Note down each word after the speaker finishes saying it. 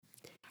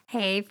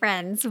Hey,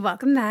 friends,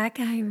 welcome back.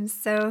 I'm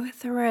so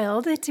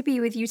thrilled to be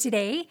with you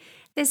today.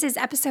 This is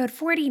episode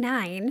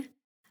 49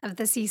 of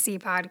the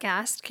CC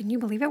podcast. Can you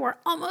believe it? We're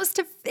almost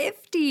to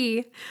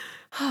 50.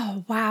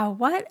 Oh, wow.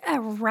 What a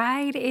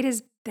ride it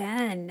has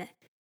been.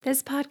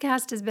 This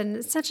podcast has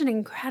been such an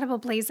incredible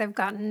place. I've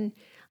gotten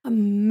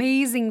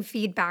amazing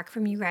feedback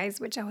from you guys,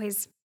 which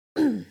always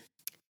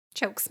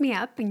chokes me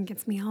up and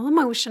gets me all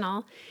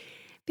emotional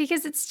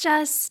because it's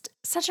just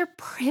such a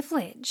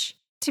privilege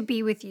to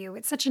be with you.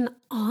 It's such an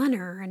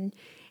honor and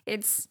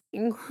it's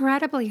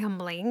incredibly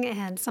humbling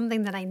and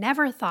something that I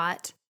never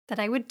thought that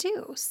I would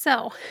do.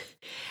 So,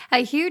 a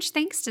huge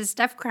thanks to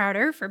Steph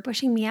Crowder for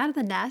pushing me out of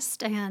the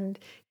nest and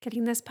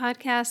getting this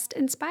podcast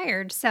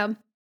inspired. So,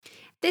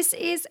 this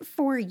is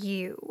for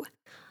you.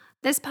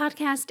 This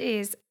podcast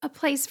is a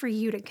place for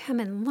you to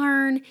come and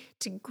learn,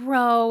 to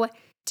grow,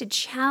 to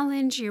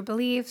challenge your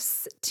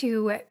beliefs,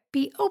 to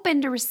be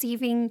open to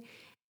receiving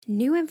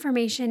new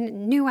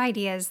information, new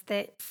ideas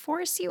that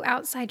force you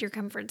outside your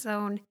comfort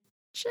zone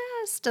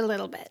just a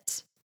little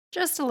bit.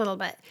 Just a little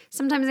bit.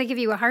 Sometimes I give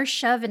you a harsh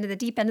shove into the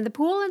deep end of the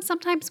pool, and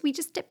sometimes we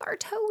just dip our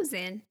toes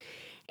in.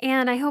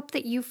 And I hope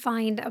that you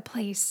find a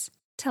place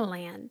to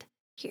land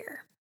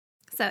here.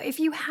 So, if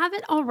you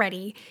haven't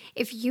already,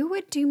 if you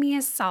would do me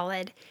a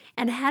solid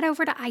and head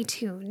over to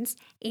iTunes,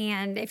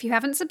 and if you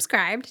haven't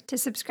subscribed, to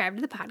subscribe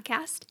to the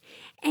podcast.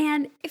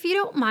 And if you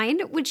don't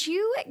mind, would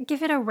you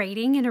give it a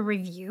rating and a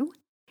review?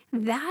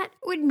 That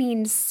would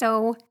mean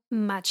so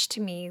much to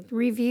me.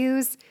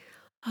 Reviews,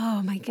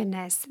 oh my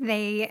goodness,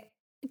 they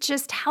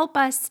just help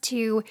us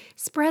to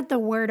spread the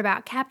word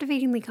about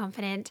Captivatingly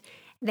Confident.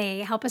 They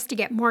help us to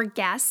get more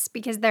guests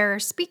because there are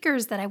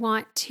speakers that I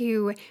want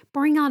to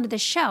bring onto the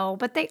show,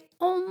 but it's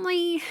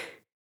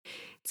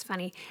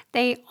funny,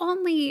 they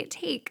only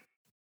take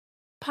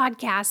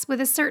podcasts with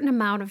a certain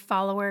amount of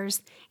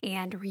followers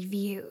and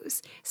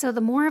reviews. So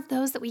the more of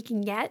those that we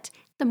can get,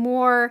 the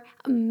more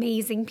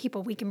amazing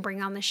people we can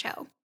bring on the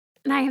show.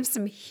 And I have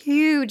some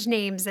huge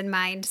names in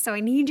mind, so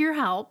I need your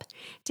help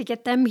to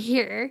get them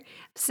here.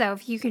 So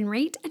if you can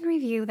rate and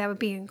review, that would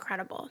be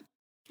incredible.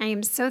 I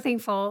am so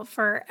thankful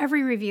for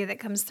every review that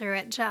comes through.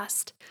 It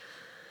just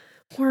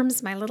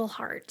warms my little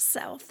heart.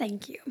 So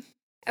thank you.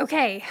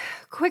 Okay,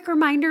 quick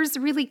reminders,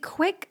 really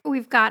quick.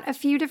 We've got a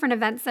few different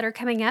events that are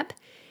coming up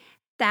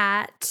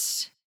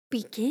that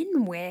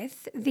begin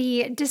with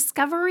the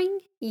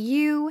Discovering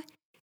You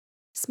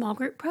small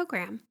group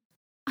program.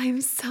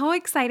 I'm so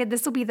excited.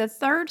 This will be the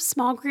third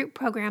small group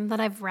program that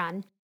I've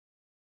run,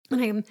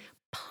 and I'm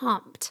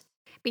pumped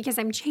because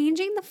I'm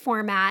changing the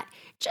format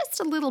just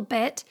a little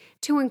bit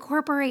to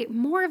incorporate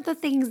more of the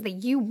things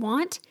that you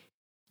want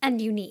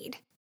and you need.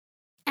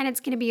 And it's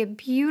going to be a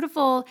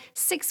beautiful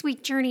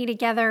 6-week journey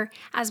together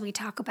as we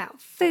talk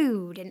about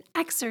food and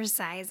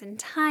exercise and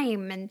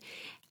time and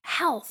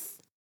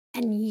health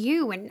and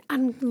you and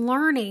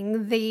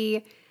unlearning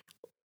the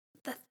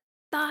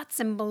thoughts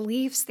and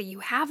beliefs that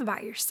you have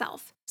about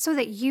yourself so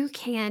that you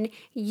can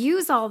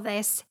use all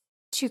this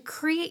to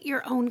create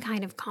your own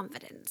kind of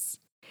confidence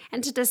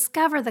and to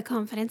discover the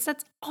confidence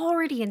that's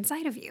already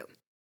inside of you.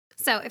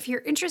 So if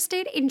you're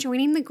interested in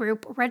joining the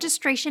group,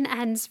 registration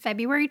ends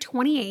February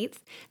 28th.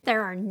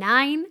 There are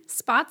 9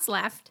 spots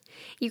left.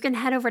 You can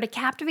head over to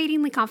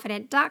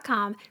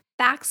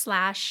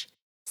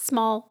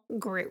captivatinglyconfident.com/small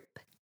group.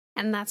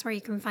 And that's where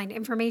you can find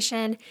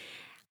information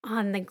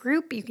on the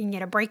group. You can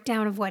get a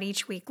breakdown of what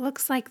each week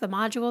looks like, the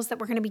modules that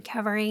we're going to be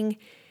covering.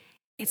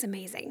 It's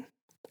amazing.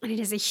 And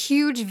it is a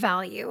huge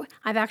value.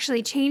 I've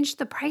actually changed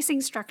the pricing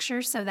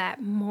structure so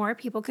that more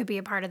people could be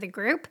a part of the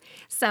group.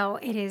 So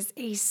it is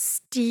a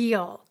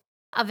steal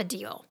of a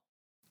deal.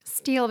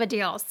 Steal of a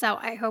deal. So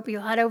I hope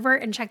you'll head over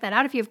and check that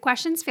out. If you have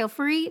questions, feel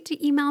free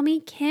to email me,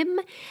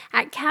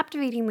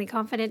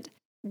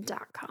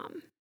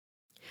 kim@captivatinglyconfident.com.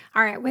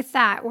 All right, with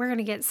that, we're going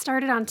to get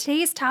started on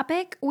today's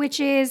topic, which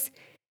is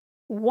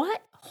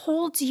what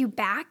holds you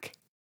back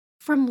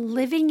from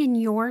living in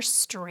your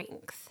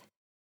strength?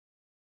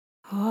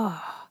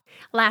 Oh,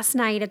 last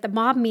night at the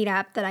mob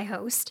meetup that I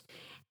host,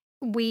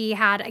 we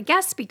had a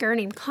guest speaker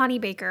named Connie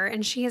Baker,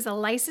 and she is a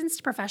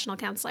licensed professional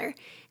counselor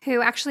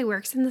who actually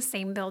works in the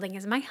same building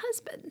as my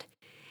husband.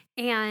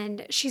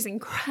 And she's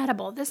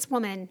incredible. This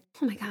woman,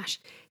 oh my gosh,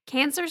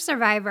 cancer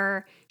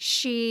survivor.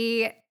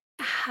 She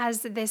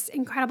has this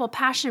incredible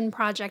passion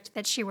project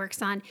that she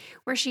works on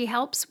where she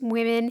helps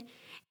women,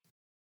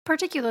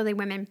 particularly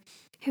women,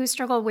 who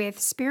struggle with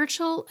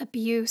spiritual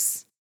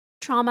abuse,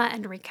 trauma,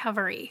 and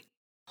recovery.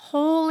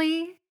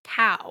 Holy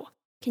cow.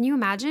 Can you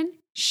imagine?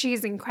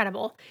 She's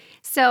incredible.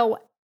 So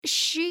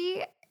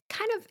she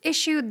kind of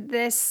issued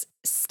this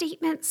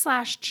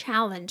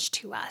statement/challenge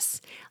to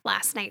us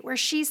last night where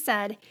she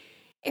said,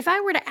 if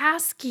I were to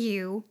ask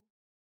you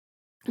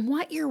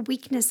what your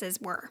weaknesses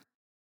were,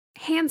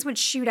 hands would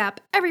shoot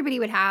up. Everybody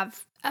would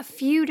have a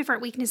few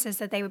different weaknesses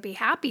that they would be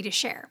happy to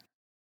share.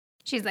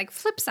 She's like,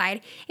 flip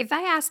side, if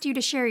I asked you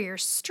to share your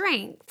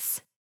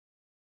strengths,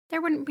 there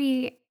wouldn't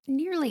be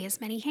nearly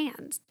as many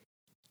hands.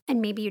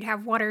 And maybe you'd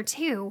have one or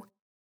two,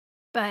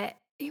 but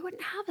you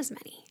wouldn't have as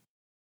many.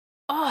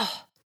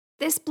 Oh,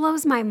 This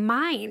blows my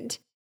mind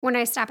when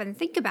I stop and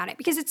think about it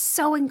because it's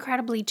so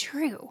incredibly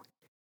true,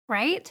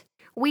 right?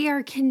 We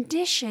are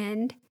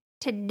conditioned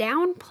to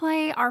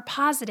downplay our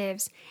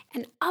positives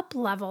and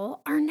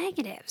up-level our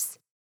negatives.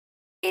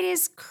 It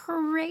is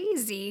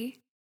crazy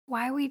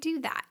why we do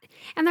that.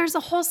 And there's a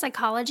whole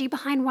psychology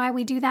behind why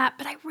we do that,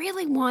 but I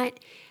really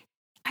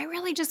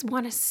just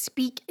want to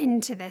speak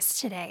into this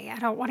today. I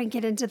don't want to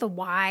get into the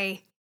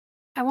why.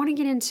 I want to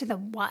get into the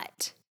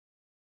what.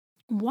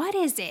 What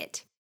is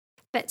it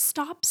that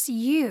stops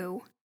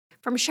you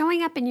from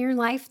showing up in your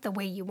life the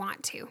way you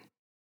want to?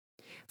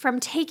 From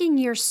taking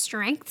your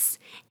strengths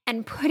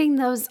and putting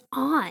those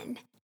on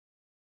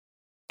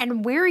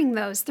and wearing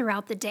those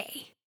throughout the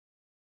day?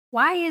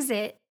 Why is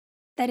it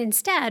that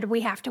instead we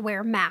have to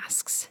wear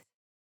masks?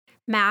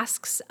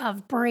 Masks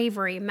of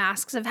bravery,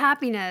 masks of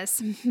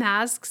happiness,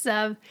 masks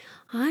of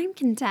I'm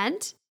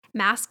content,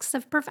 masks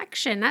of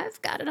perfection,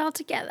 I've got it all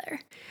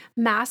together,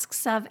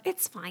 masks of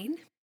it's fine,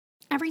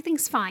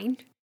 everything's fine,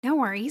 no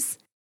worries.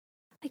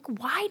 Like,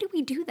 why do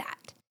we do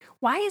that?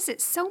 Why is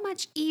it so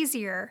much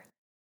easier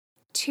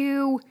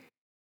to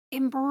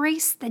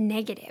embrace the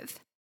negative?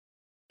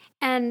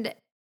 And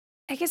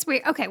I guess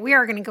we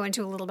are going to go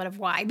into a little bit of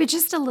why, but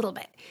just a little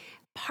bit.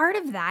 Part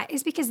of that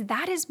is because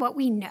that is what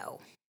we know.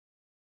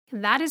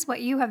 That is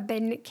what you have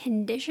been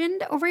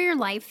conditioned over your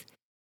life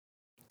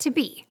to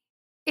be,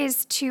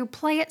 is to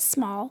play it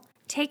small,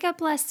 take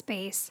up less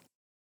space,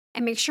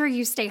 and make sure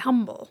you stay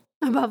humble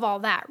above all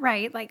that,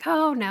 right? Like,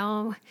 oh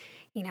no,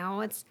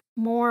 it's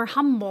more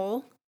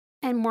humble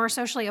and more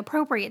socially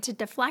appropriate to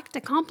deflect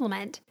a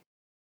compliment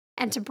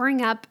and to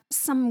bring up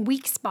some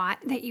weak spot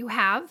that you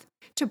have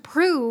to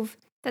prove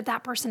that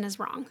that person is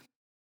wrong.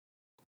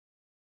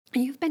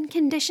 You've been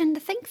conditioned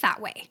to think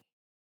that way.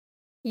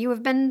 You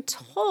have been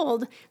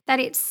told that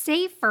it's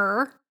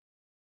safer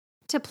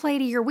to play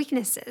to your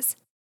weaknesses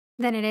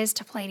than it is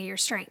to play to your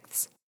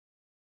strengths.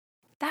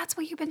 That's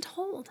what you've been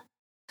told.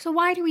 So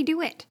why do we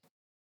do it?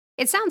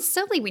 It sounds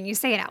silly when you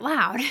say it out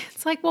loud.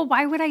 It's like, well,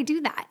 why would I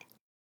do that?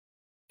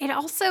 It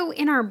also,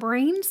 in our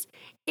brains,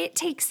 it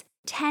takes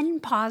 10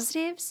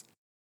 positives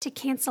to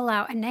cancel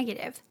out a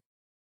negative.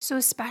 So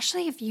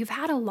especially if you've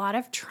had a lot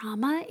of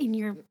trauma in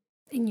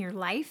your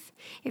life,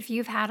 if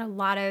you've had a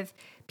lot of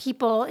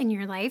people in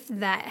your life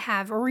that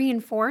have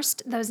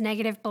reinforced those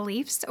negative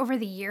beliefs over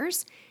the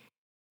years,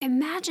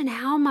 imagine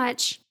how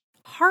much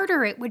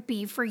harder it would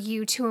be for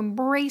you to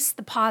embrace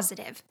the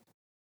positive,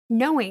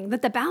 knowing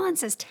that the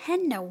balance is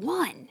 10 to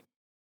 1.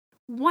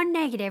 One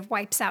negative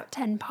wipes out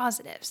 10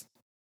 positives.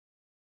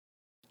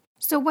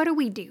 So what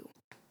do?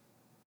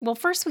 Well,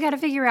 first we got to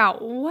figure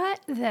out what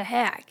the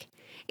heck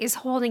is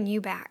holding you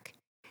back.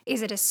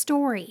 Is it a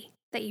story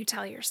that you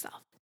tell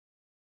yourself?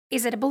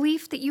 Is it a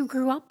belief that you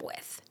grew up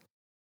with?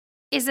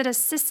 Is it a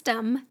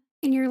system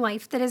in your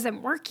life that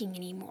isn't working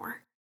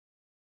anymore?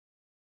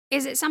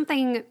 Is it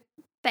something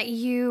that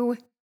you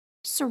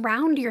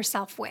surround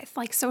yourself with,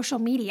 like social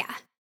media?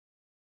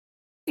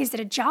 Is it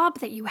a job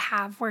that you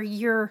have where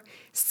your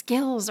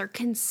skills are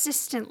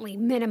consistently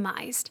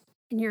minimized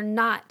and you're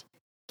not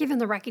given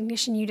the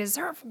recognition you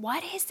deserve?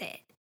 What is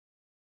it?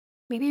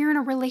 Maybe you're in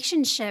a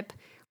relationship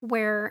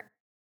where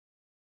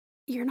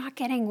you're not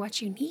getting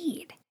what you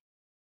need.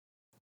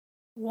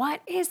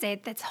 What is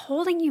it that's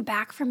holding you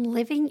back from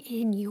living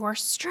in your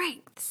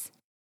strengths?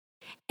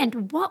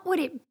 And what would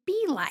it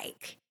be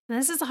like? Now,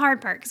 this is the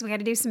hard part because we got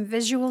to do some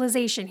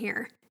visualization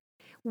here.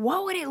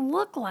 What would it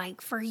look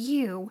like for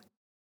you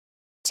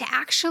to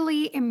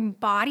actually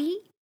embody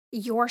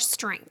your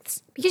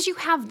strengths? Because you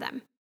have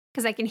them.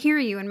 Because I can hear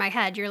you in my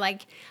head. You're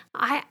like,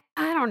 I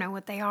don't know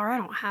what they are. I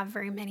don't have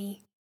very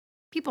many.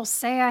 People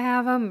say I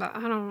have them, but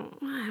I don't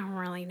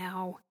really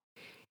know.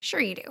 Sure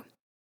you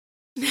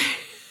do.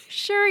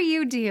 Sure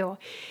you do.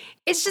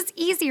 It's just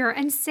easier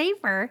and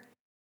safer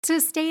to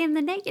stay in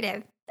the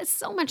negative. It's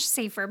so much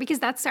safer because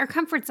that's our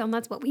comfort zone.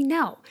 That's what we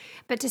know.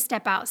 But to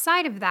step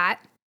outside of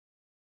that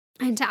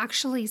and to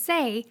actually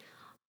say,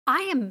 I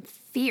am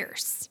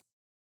fierce.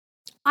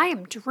 I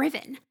am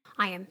driven.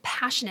 I am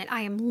passionate.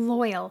 I am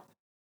loyal.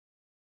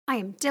 I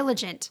am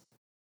diligent.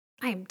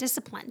 I am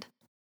disciplined.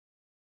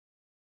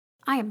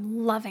 I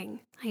am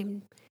loving. I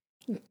am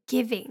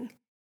giving.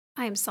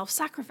 I am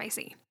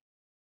self-sacrificing.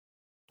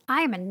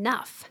 I am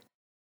enough.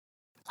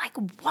 Like,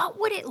 what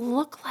would it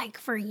look like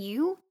for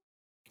you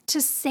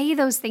to say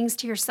those things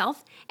to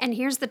yourself? And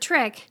here's the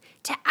trick,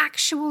 to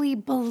actually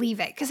believe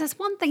it. Because it's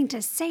one thing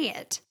to say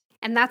it,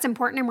 and that's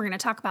important, and we're going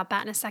to talk about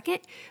that in a second.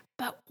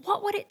 But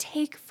what would it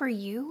take for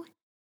you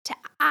to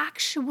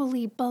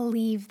actually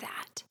believe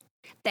that?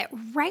 That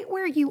right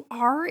where you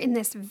are in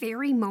this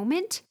very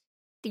moment,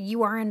 that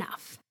you are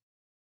enough.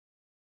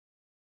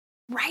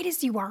 Right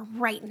as you are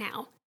right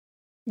now.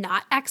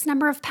 Not X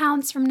number of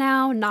pounds from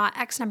now, not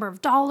X number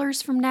of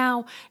dollars from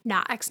now,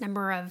 not X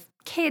number of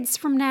kids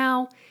from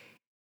now.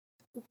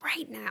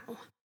 Right now,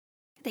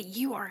 that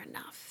you are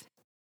enough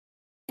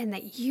and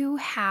that you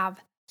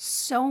have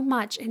so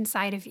much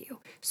inside of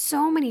you,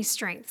 so many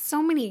strengths,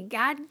 so many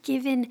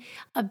God-given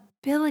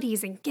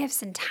abilities and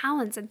gifts and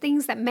talents and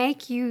things that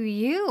make you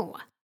you.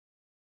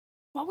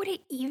 What would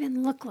it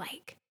even look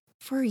like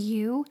for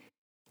you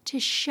to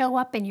show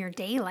up in your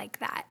day like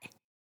that?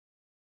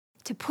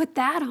 To put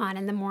that on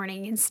in the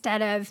morning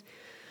instead of,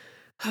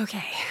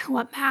 okay,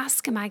 what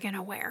mask am I going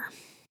to wear?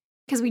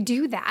 Because we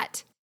do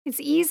that.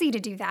 It's easy to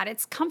do that.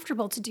 It's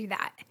comfortable to do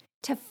that.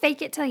 To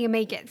fake it till you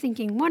make it,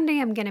 thinking one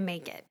day I'm going to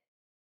make it.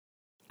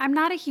 I'm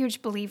not a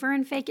huge believer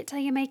in fake it till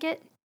you make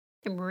it.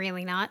 I'm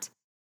really not.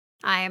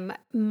 I'm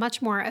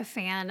much more a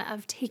fan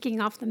of taking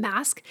off the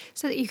mask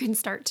so that you can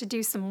start to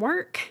do some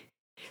work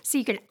so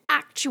you can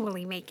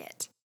actually make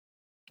it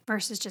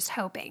versus just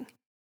hoping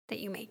that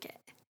you make it.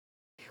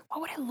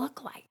 What would it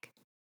look like?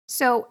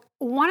 So,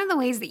 one of the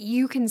ways that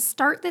you can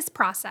start this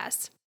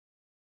process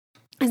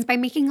is by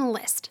making a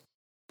list.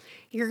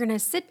 You're going to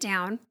sit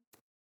down,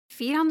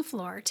 feet on the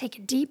floor, take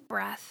a deep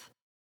breath,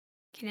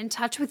 get in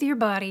touch with your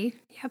body.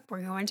 Yep,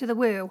 we're going to the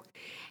woo.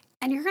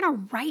 And you're going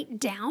to write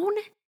down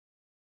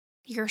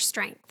your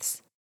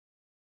strengths.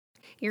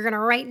 You're going to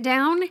write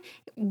down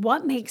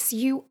what makes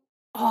you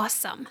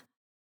awesome.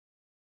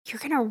 You're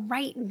going to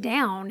write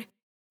down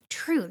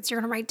truths.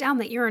 You're going to write down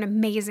that you're an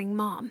amazing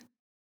mom,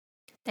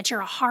 that you're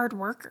a hard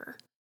worker,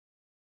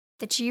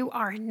 that you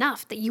are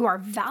enough, that you are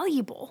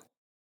valuable,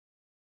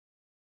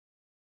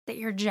 that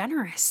you're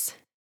generous,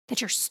 that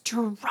you're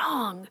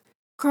strong.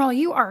 Girl,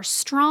 you are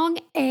strong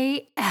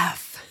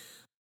AF.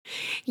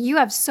 You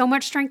have so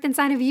much strength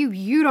inside of you,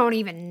 you don't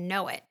even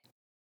know it.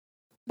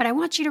 But I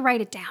want you to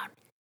write it down.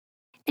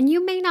 And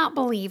you may not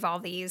believe all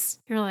these.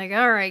 You're like,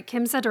 all right,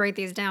 Kim said to write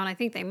these down. I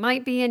think they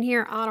might be in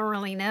here. I don't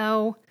really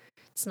know.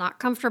 It's not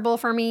comfortable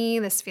for me.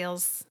 This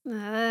feels,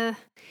 but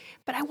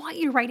I want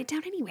you to write it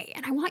down anyway.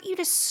 And I want you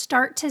to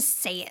start to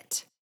say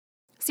it.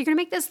 So you're going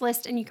to make this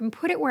list and you can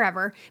put it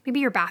wherever,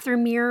 maybe your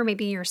bathroom mirror,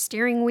 maybe your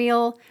steering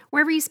wheel,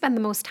 wherever you spend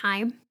the most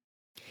time.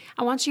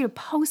 I want you to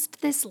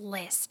post this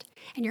list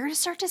and you're going to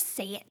start to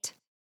say it.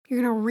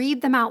 You're going to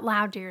read them out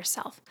loud to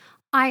yourself.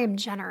 I am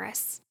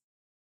generous.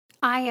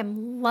 I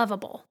am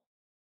lovable.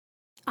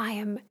 I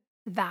am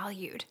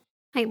valued.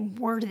 I am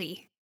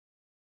worthy.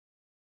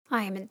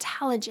 I am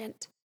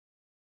intelligent.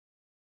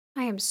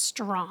 I am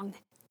strong.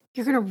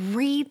 You're going to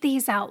read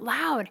these out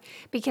loud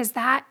because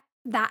that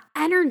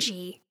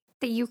energy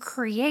that you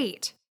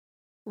create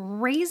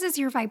raises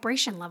your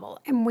vibration level.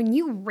 And when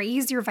you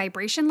raise your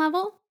vibration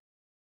level,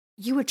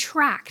 you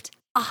attract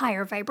a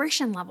higher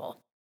vibration level.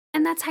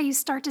 And that's how you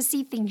start to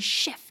see things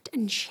shift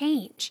and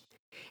change.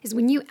 Is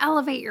when you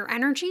elevate your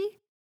energy,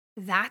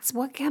 that's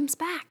what comes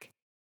back.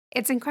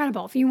 It's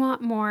incredible. If you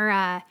want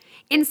more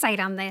insight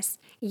on this,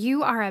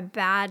 You Are a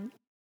Bad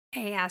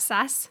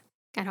ASS.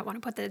 I don't want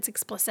to put that it's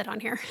explicit on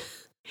here.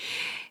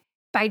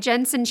 By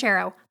Jen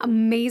Sincero.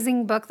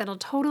 Amazing book that'll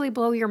totally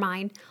blow your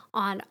mind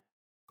on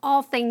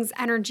all things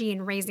energy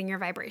and raising your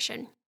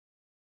vibration.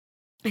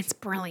 It's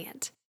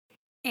brilliant.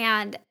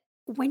 And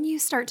when you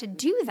start to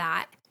do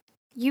that,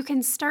 you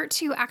can start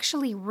to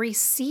actually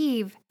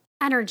receive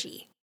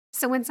energy.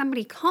 So when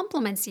somebody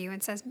compliments you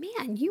and says,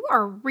 man, you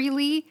are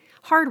really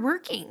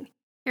hardworking,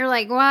 you're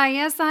like, why,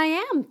 yes, I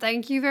am.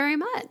 Thank you very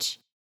much.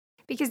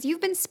 Because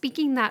you've been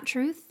speaking that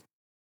truth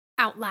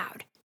out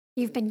loud.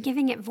 You've been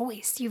giving it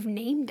voice. You've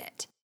named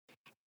it.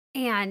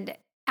 And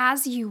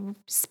as you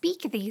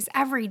speak these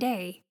every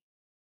day,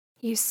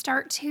 you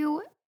start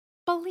to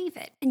believe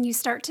it and you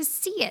start to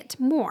see it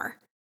more,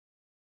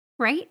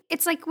 right?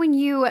 It's like when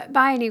you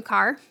buy a new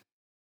car,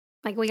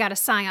 like we got a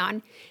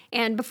Scion.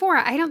 And before,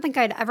 I don't think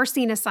I'd ever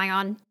seen a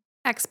Scion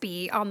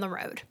XB on the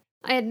road.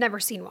 I had never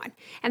seen one.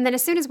 And then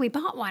as soon as we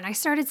bought one, I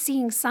started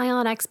seeing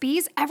Scion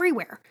XBs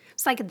everywhere.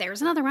 It's like,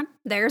 there's another one.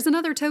 There's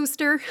another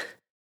toaster.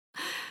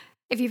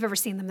 If you've ever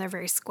seen them, they're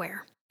very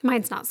square.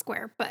 Mine's not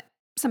square, but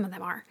some of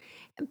them are.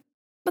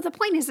 But the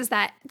point is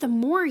that the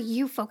more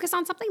you focus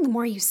on something, the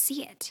more you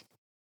see it.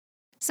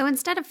 So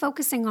instead of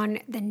focusing on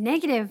the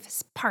negative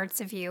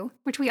parts of you,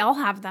 which we all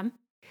have them,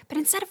 but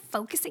instead of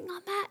focusing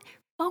on that,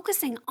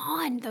 focusing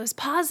on those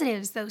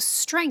positives, those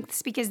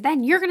strengths, because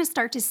then you're going to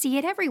start to see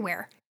it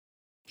everywhere.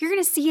 You're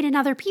going to see it in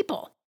other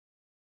people.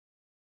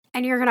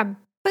 And you're going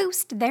to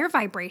boost their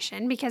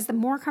vibration because the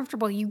more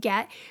comfortable you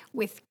get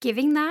with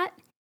giving that,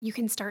 you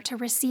can start to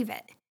receive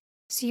it.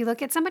 So you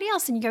look at somebody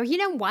else and you go, you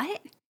know what?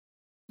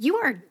 You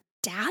are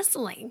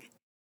dazzling.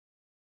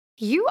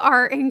 You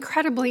are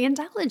incredibly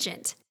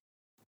intelligent.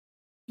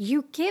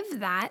 You give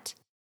that,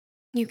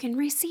 you can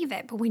receive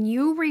it. But when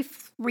you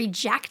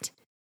reject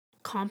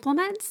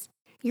compliments,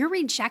 you're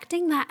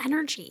rejecting that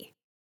energy.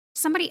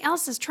 Somebody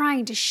else is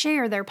trying to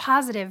share their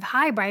positive,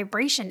 high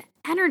vibration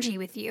energy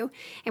with you.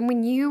 And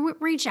when you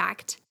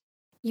reject,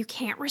 you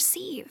can't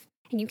receive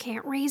and you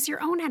can't raise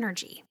your own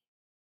energy.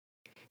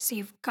 So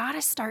you've got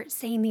to start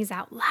saying these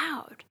out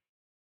loud.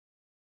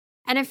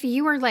 And if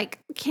you are like,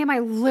 Kim, I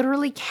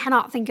literally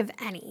cannot think of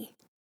any,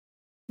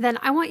 then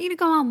I want you to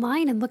go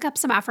online and look up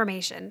some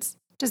affirmations.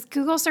 Just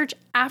Google search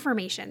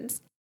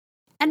affirmations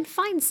and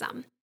find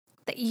some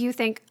that you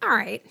think, all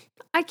right,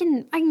 I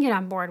can get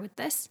on board with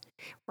this.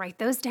 Write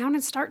those down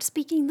and start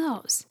speaking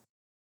those.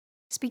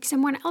 Speak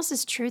someone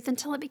else's truth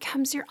until it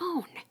becomes your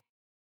own.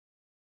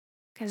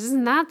 Because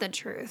isn't that the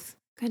truth?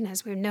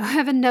 Goodness, we know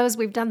heaven knows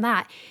we've done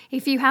that.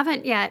 If you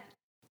haven't yet,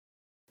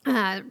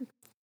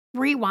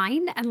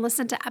 rewind and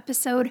listen to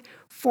episode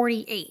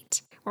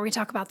 48, where we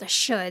talk about the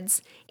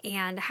shoulds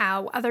and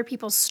how other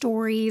people's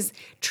stories,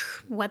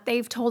 what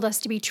they've told us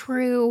to be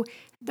true,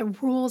 the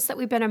rules that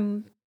we've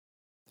been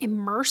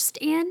immersed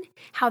in,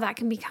 how that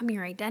can become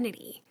your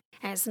identity.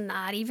 And it's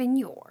not even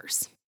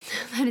yours.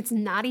 That it's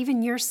not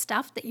even your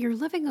stuff that you're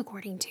living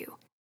according to.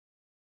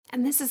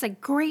 And this is a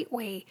great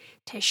way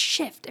to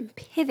shift and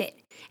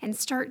pivot and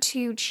start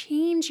to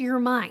change your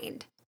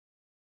mind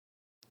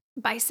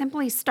by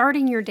simply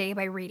starting your day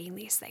by reading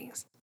these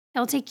things.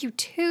 It'll take you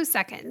 2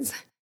 seconds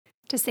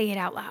to say it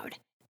out loud.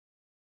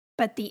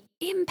 But the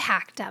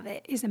impact of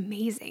it is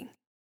amazing.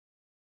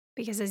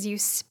 Because as you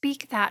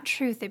speak that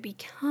truth, it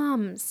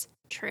becomes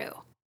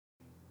true.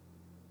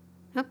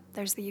 Oh,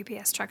 there's the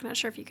UPS truck. Not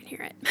sure if you can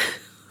hear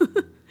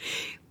it.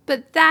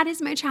 But that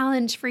is my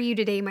challenge for you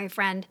today, my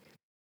friend.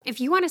 If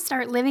you want to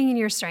start living in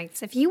your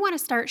strengths, if you want to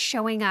start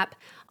showing up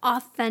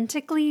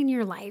authentically in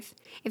your life,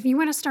 if you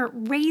want to start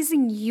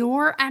raising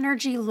your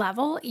energy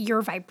level,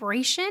 your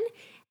vibration,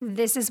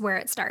 this is where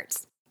it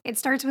starts. It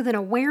starts with an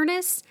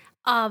awareness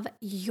of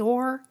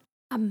your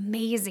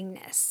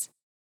amazingness.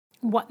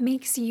 What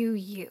makes you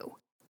you?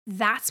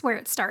 That's where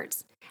it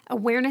starts.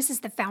 Awareness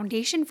is the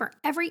foundation for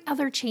every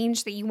other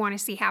change that you want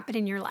to see happen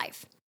in your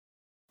life.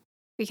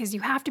 Because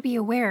you have to be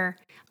aware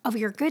of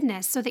your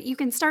goodness so that you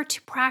can start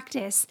to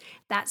practice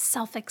that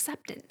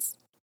self-acceptance.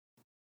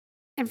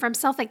 And from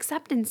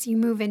self-acceptance, you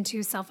move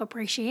into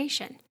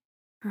self-appreciation,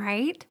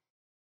 right?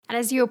 And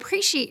as you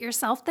appreciate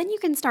yourself, then you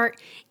can start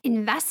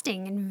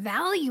investing and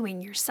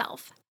valuing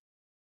yourself.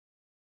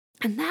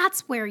 And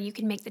that's where you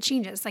can make the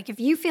changes. Like if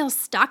you feel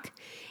stuck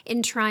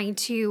in trying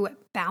to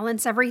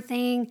balance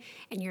everything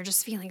and you're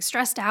just feeling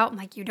stressed out and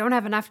like you don't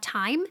have enough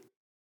time,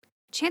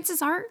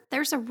 chances are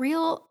there's a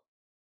real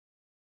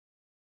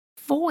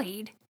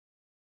void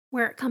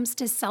where it comes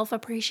to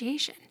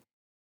self-appreciation.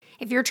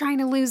 If you're trying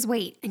to lose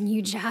weight and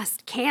you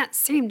just can't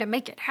seem to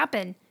make it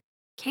happen,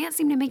 can't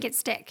seem to make it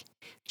stick,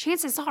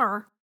 chances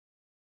are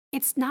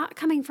it's not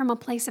coming from a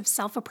place of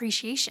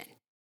self-appreciation.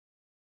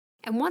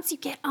 And once you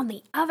get on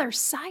the other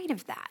side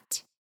of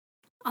that,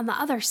 on the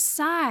other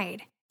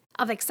side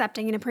of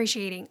accepting and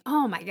appreciating,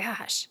 oh my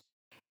gosh,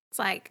 it's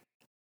like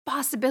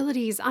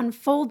possibilities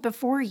unfold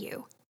before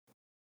you.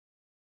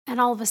 And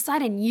all of a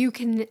sudden, you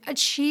can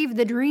achieve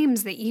the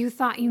dreams that you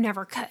thought you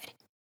never could.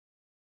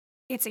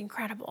 It's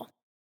incredible.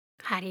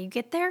 How do you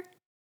get there?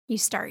 You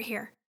start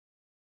here.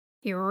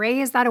 You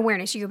raise that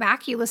awareness. You go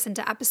back, you listen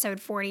to episode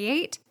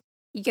 48.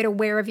 You get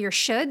aware of your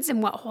shoulds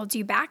and what holds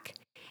you back.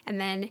 And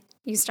then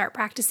you start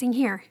practicing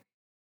here.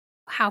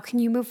 How can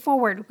you move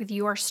forward with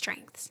your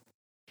strengths?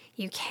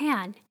 You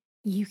can.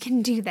 You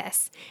can do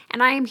this.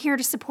 And I am here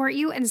to support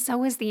you, and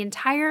so is the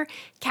entire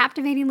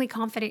Captivatingly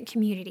Confident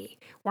community.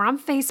 We're on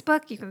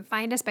Facebook. You can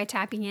find us by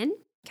tapping in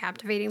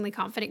Captivatingly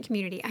Confident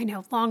Community. I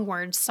know, long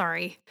words,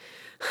 sorry.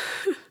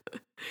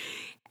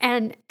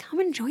 And come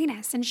and join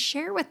us and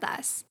share with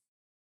us,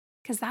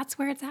 because that's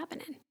where it's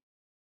happening.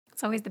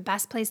 It's always the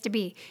best place to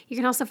be. You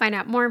can also find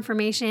out more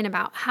information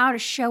about how to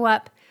show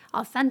up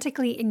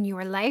authentically in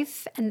your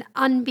life and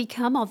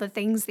unbecome all the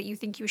things that you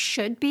think you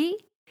should be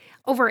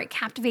over at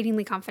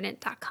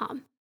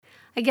captivatinglyconfident.com.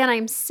 Again,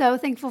 I'm so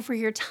thankful for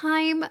your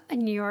time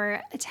and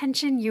your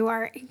attention. You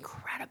are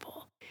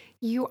incredible.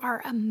 You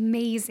are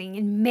amazing.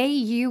 And may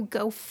you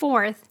go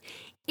forth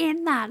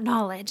in that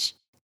knowledge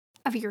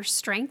of your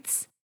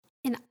strengths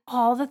and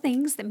all the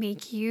things that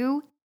make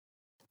you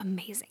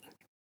amazing.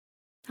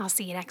 I'll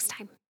see you next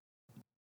time.